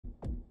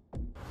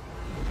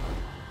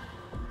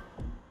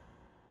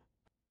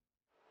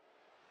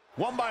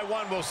One by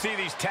one, we'll see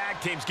these tag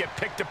teams get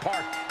picked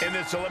apart in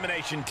this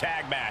elimination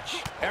tag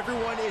match.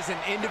 Everyone is an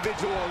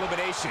individual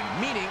elimination,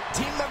 meaning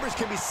team members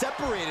can be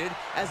separated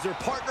as their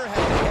partner has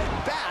to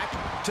head back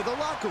to the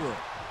locker room.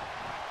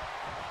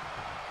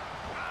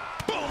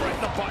 Boom, right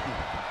in the button.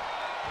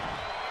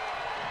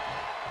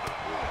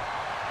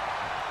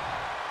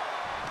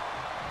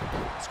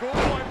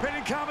 Schoolboy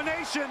pinning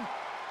combination.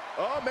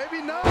 Oh,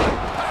 maybe not.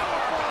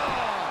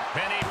 Powerbomb.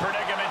 Penny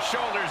predicament,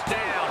 shoulders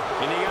down.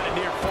 And he got a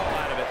near fall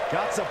out of it.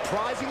 Got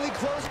surprisingly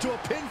close to a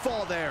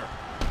pinfall there.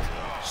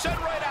 Sent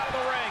right out of the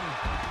ring.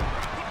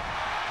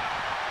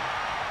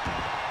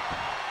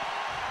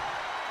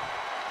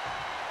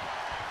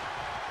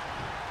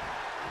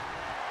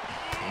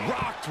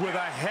 Rocked with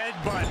a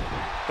headbutt,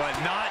 but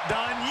not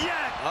done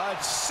yet.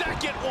 A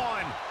second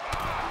one.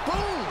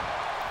 Boom!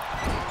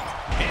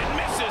 And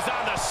misses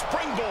on the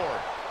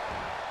springboard.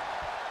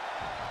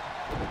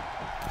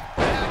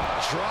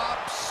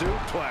 Backdrop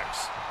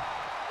suplex.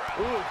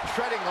 Ooh,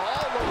 treading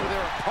all over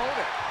their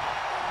opponent.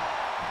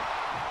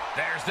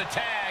 There's the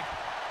tag.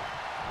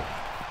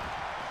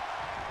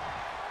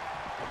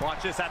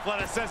 Watch this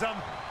athleticism.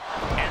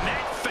 And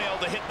that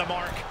failed to hit the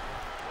mark.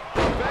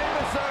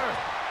 Famouser.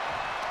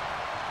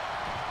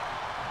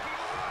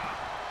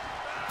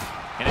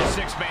 In a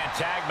six-man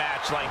tag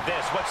match like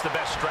this, what's the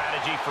best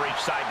strategy for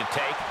each side to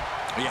take?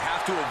 You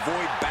have to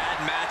avoid bad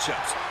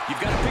matchups. You've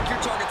got to pick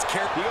your targets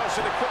carefully. He goes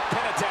for the quick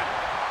pin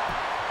attempt.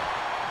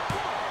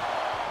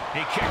 He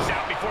kicks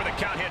out before the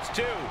count hits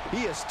two.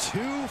 He is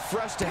too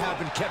fresh to have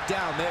been kept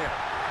down there.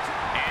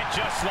 And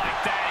just like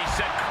that, he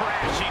sent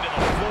crashing to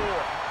the floor.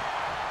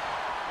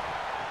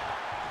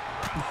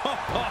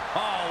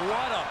 Oh,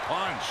 what a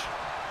punch.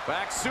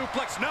 Back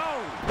suplex, no.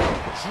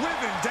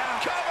 Driven down.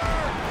 Cover!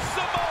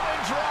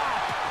 Samoan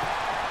drop!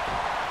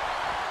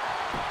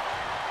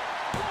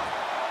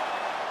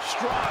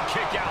 Strong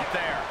kick out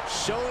there.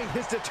 Showing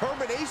his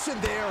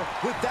determination there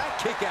with that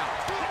kick out.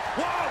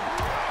 Whoa!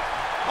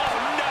 Oh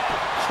no!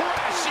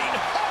 Crashing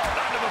hard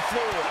onto the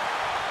floor.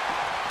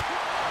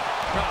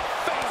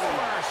 Face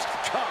first.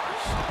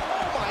 Gosh.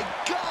 Oh my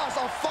gosh,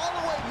 a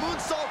follow-away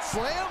moonsault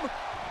slam?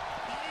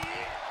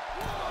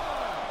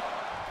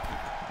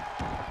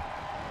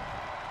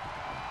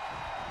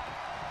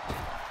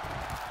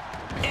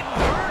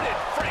 Inverted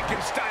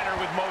Frankensteiner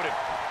with motive.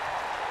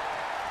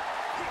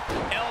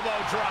 Elbow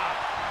drop.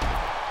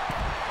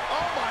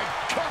 Oh my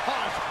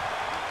gosh!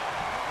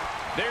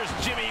 There's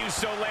Jimmy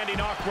Uso landing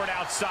awkward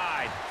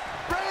outside.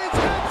 Reigns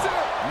hits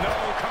it! No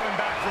coming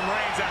back from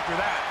Reigns after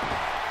that.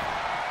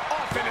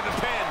 Off into the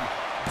pin.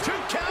 2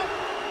 count.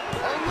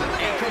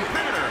 A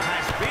competitor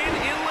has been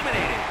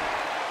eliminated.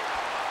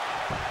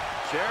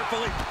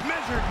 Carefully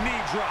measured knee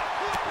drop.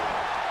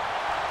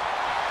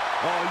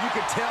 Oh, you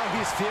can tell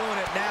he's feeling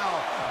it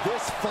now.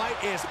 This fight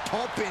is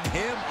pumping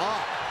him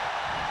up.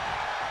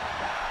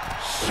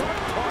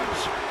 Short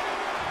punch.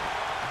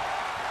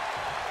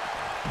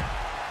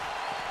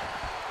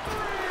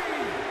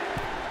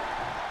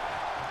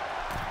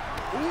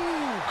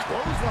 Ooh,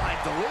 clothesline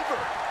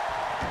delivered.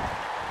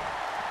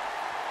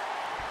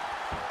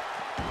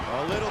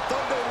 A little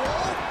thunder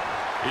roll.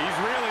 He's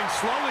reeling,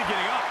 slowly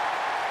getting up.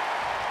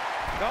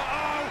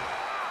 Uh-oh.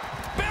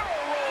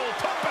 Barrel roll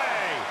tope.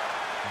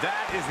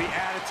 That is the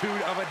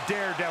attitude of a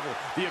daredevil.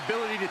 The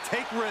ability to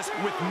take risk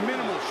with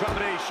minimal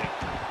trepidation.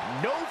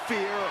 No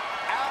fear,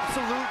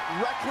 absolute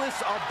reckless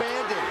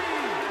abandon.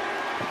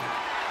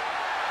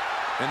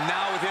 And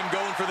now with him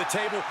going for the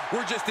table,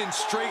 we're just in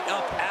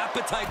straight-up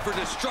appetite for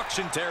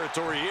destruction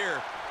territory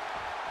here.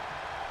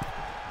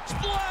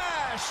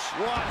 Splash.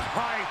 What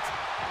height!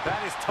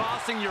 That is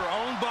tossing your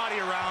own body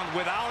around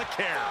without a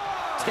care.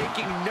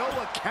 Taking no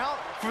account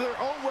for their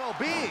own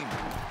well-being.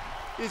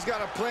 He's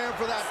got a plan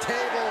for that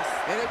table,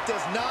 and it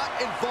does not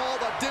involve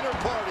a dinner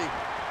party.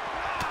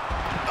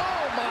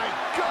 Oh my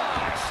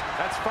gosh!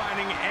 That's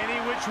finding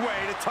any which way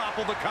to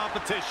topple the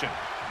competition.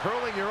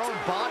 Hurling your own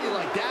body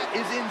like that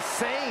is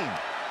insane.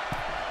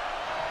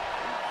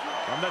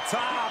 From the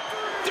top,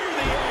 Through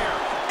the air.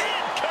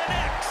 It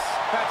connects.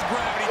 that's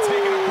gravity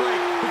taking a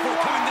break before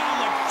coming down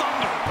like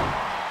thunder.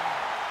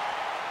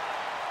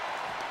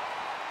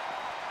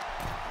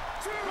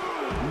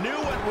 Knew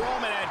what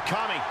Roman had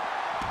coming.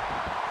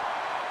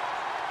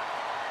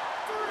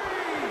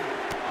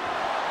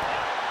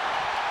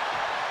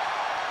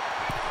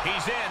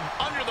 He's in,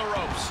 under the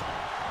ropes.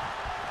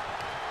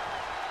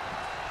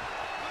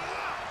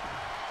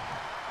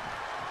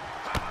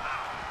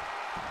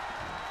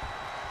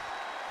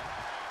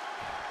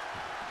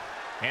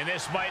 And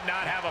this might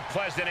not have a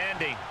pleasant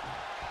ending.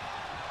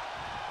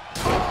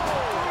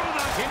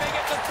 Oh! He may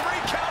get the 3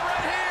 count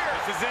right here.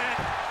 This is it.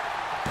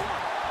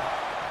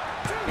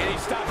 And he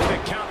stops the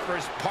count for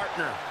his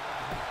partner.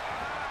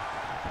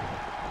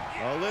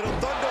 A little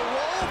thunder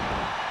roll.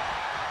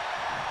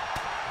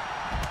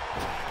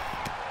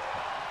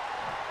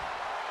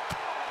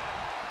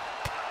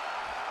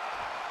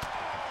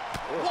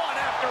 One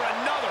after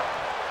another.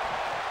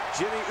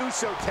 Jimmy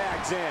Uso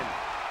tags in.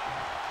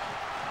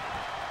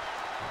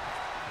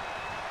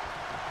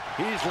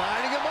 He's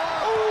lining him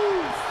up.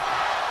 Ooh.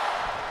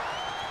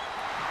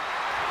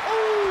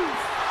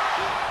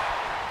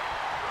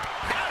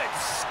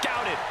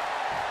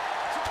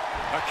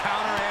 A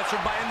counter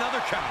answered by another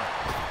counter.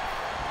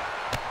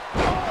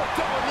 Oh,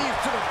 double knees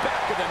to the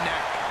back of the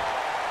neck.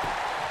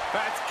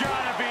 That's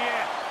gotta be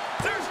it.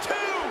 There's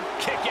two.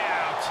 Kick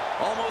out.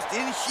 Almost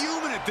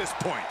inhuman at this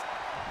point.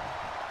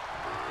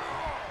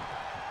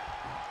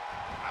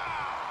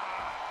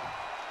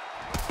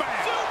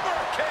 Bam. Super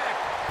kick.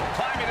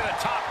 Climbing to the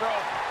top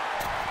rope.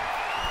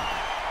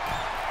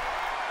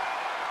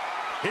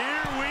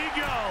 Here we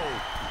go.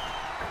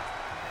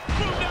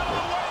 Moved out of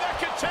the way. That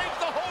could change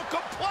the whole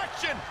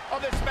complexion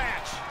of this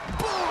match.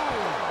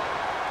 Boom!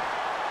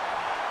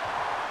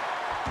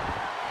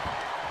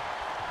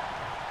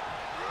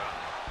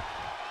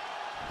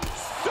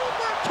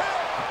 Super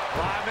kick!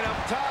 Climbing up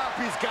top,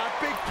 he's got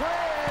big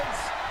plans.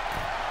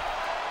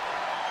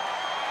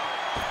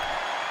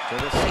 To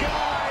the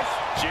skies.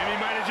 Jimmy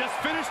might have just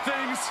finished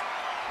things.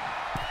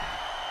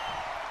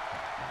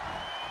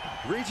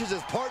 Reaches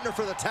his partner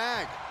for the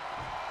tag.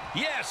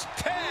 Yes,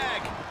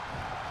 tag.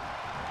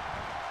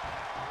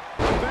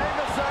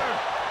 Famous, sir.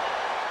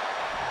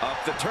 Up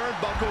the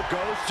turnbuckle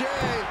goes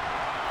Jay.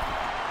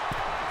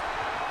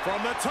 From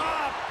the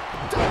top.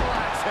 Double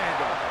axe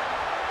handle.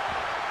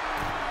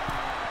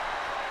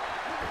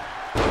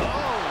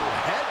 Oh,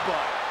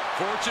 headbutt.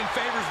 Fortune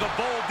favors the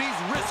bold. These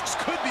risks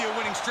could be a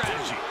winning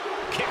strategy.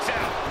 Kicks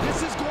out.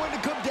 This is going to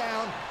come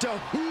down to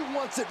who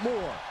wants it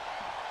more.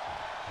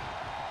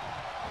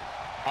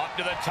 Up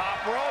to the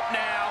top rope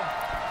now.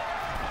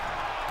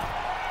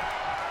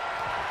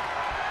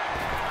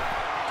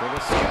 To the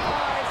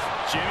skies.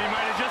 Jimmy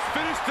might have just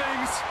finished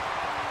things.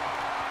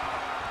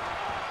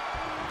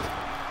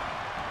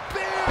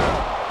 Spear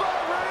by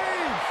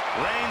Reigns.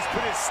 Reigns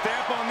put his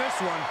stamp on this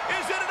one.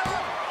 Is it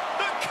enough?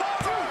 The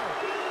cover.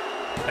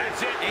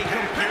 That's it. A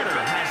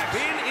competitor has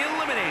been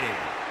eliminated.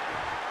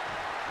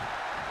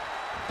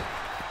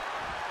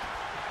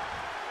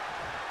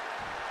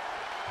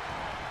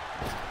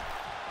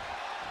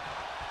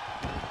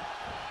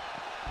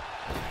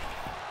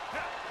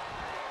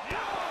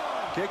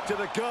 Kick to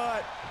the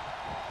gut.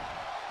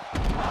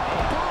 Boom!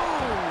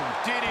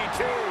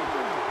 DDT.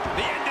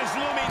 The end is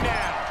looming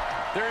now.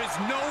 There is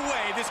no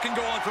way this can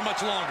go on for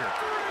much longer.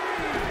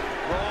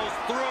 Rolls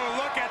through.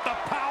 Look at the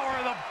power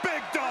of the big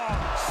dog.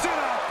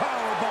 Sit-out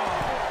powerbomb.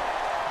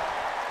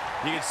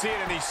 You can see it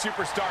in these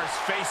superstars'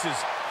 faces.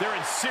 They're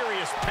in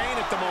serious pain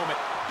at the moment.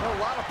 A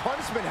lot of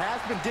punishment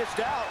has been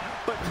dished out,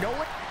 but no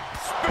one...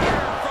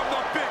 Spear from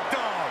the big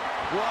dog.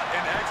 What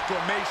an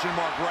exclamation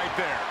mark right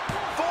there.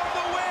 For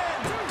the win.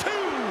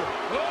 Two.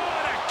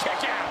 What a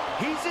kick out.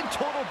 He's in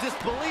total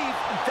disbelief.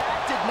 That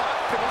did not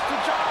finish the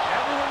job.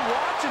 Everyone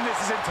watching this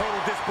is in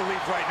total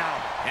disbelief right now.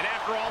 And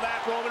after all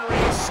that, Roman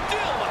Reigns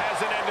still has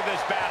an end to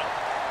this battle.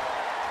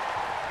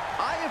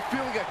 I am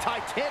feeling a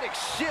titanic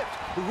shift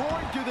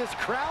roaring through this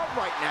crowd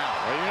right now.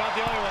 Well, you're not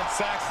the only one,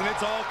 Saxton.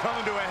 It's all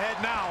coming to a head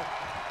now.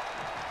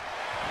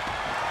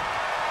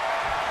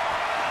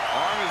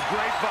 Arm is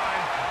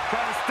grapevine.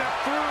 Trying to step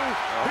through.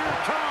 Here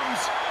it comes.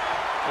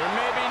 There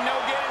may be no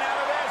getting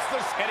out of this.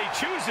 And he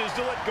chooses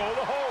to let go of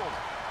the hold.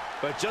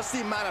 But just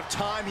the amount of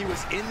time he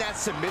was in that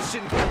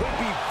submission would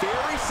be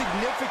very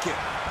significant.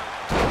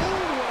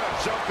 Ooh, what a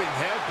jumping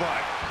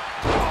headbutt.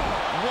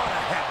 Oh, what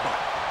a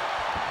headbutt.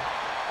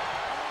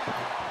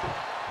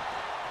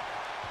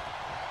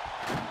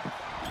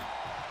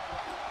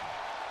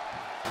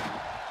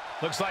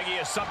 Looks like he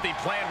has something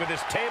planned with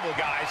his table,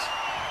 guys.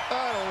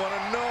 I don't want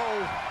to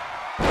know.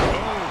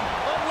 Boom.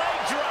 A leg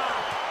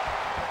drop.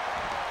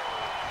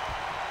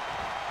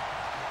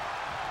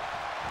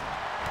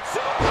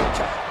 Super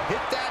kick.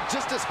 Hit that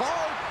just as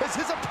hard as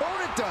his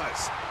opponent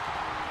does.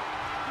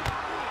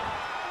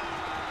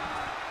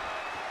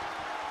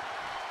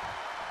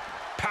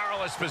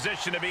 Powerless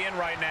position to be in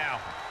right now.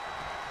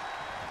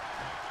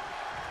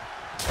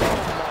 Oh,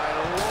 my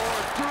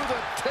Lord. Through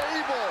the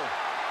table.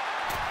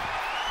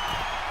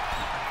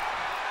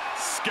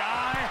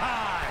 Sky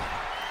high.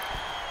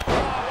 Oh,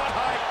 what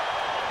height.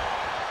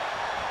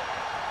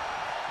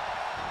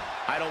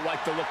 I don't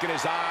like the look in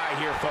his eye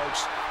here,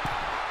 folks.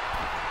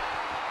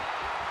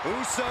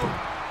 Uso.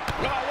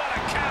 Oh, what a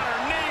counter.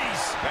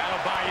 Knees.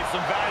 That'll buy you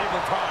some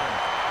valuable time.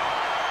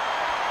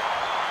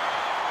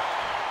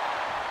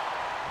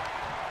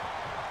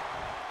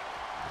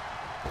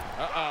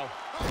 Uh-oh.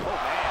 Oh,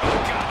 man. Oh,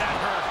 God, that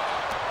hurt.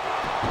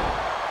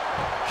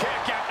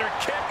 Kick after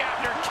kick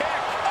after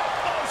kick.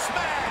 Oh,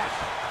 smash.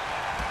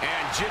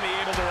 And Jimmy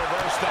able to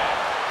reverse that.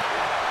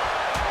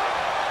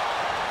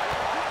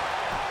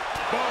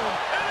 Boom.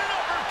 And an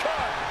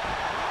uppercut.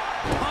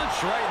 Punch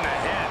right in the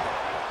head.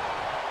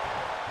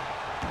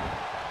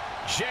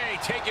 Jay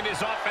taking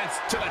his offense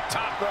to the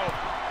top rope.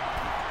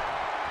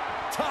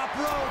 Top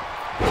rope.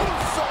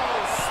 Uso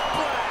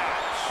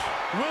splash.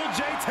 Will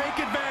Jay take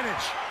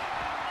advantage?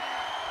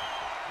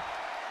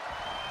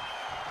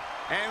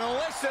 And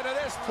listen to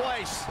this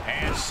place.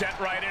 And set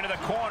right into the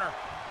corner.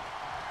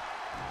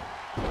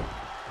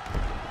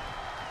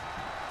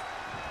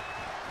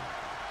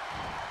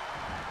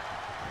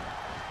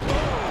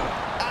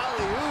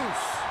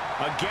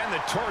 Again, the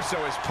torso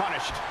is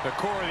punished. The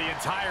core of the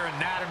entire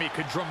anatomy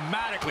could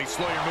dramatically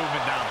slow your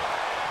movement down.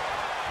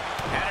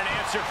 And an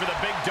answer for the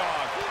big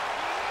dog.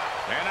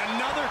 And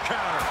another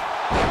counter.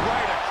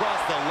 Right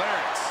across the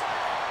larynx.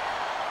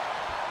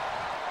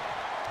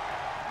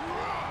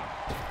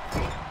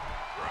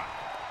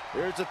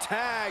 Here's a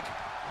tag.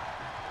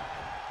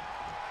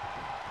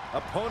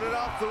 Opponent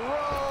off the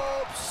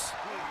ropes.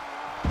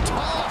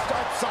 Tossed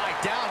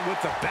upside down with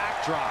the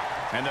backdrop.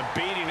 And the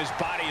beating his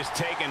body has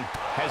taken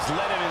has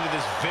led him into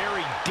this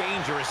very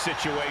dangerous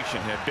situation.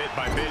 And bit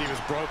by bit, he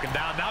was broken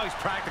down. Now he's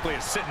practically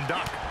a sitting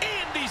duck.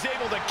 And he's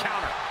able to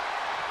counter.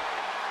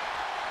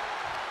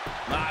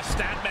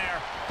 Statmare.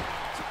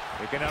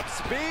 Picking up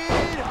speed.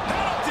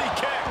 Penalty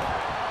kick.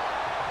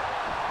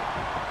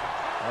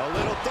 A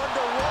little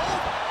thunder roll.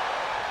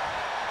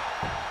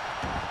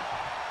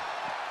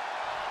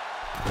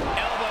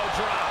 Elbow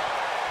drop.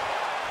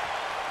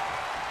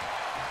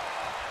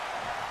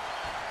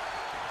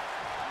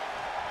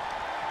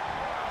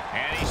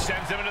 And he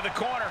sends him into the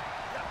corner.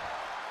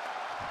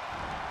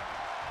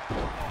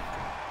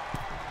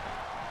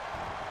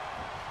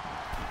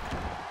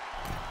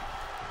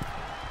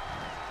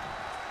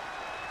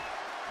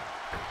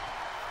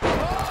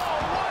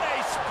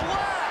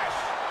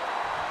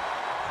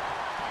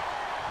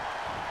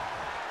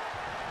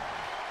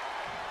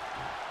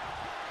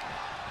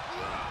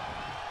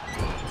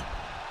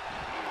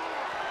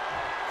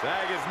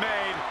 Tag is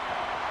made.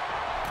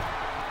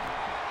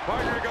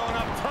 Partner going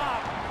up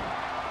top.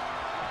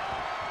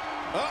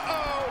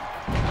 Uh-oh.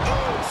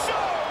 Oh, so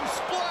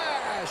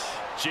splash.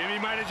 Jimmy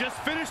might have just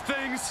finished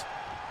things.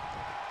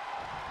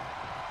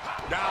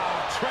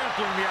 Now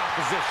trampling the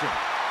opposition.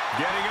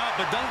 Getting up,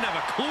 but doesn't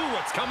have a clue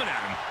what's coming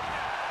at him.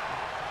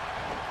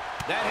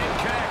 That hit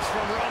connects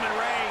from Roman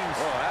Reigns.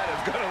 Oh, that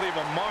is going to leave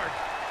a mark.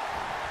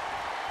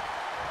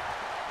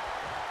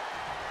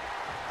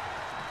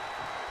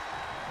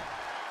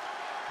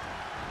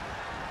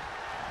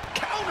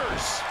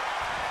 Counters.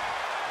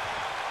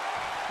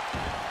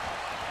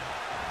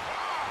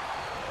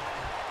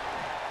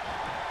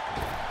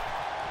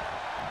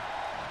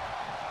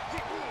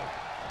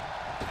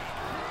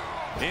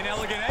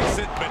 Inelegant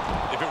exit, but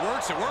if it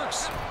works, it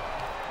works.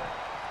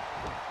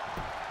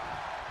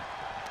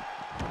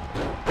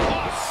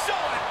 Oh,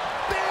 show it.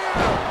 There.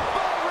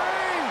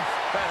 Reigns.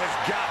 That has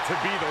got to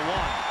be the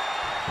one.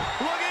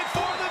 Looking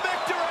for the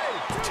victory.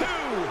 2.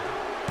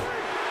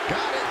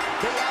 Got it.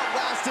 They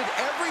outlasted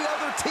every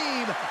other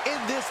team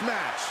in this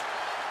match.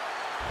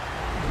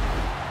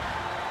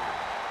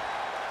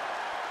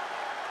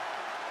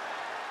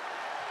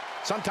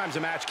 Sometimes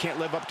a match can't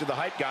live up to the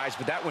hype, guys,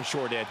 but that one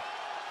sure did.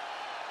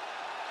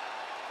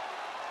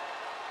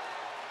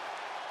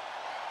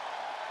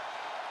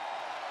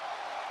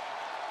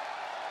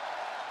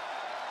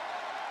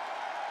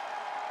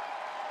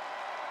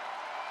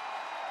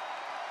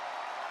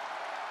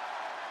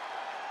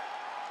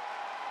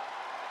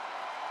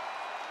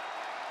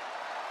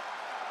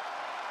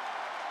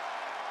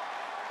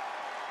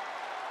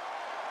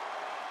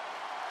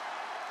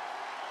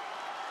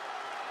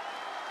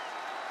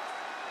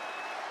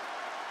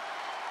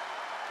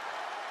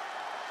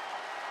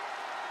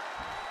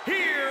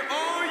 Here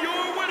are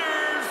your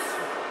winners,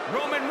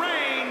 Roman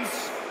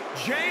Reigns,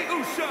 Jey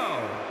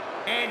Uso,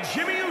 and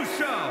Jimmy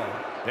Uso.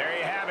 There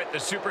you have it, the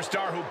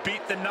superstar who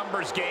beat the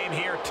numbers game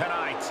here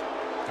tonight.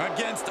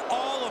 Against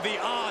all of the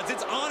odds,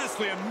 it's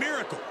honestly a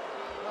miracle.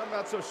 I'm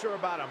not so sure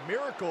about a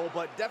miracle,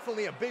 but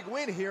definitely a big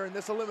win here in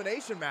this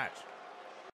elimination match.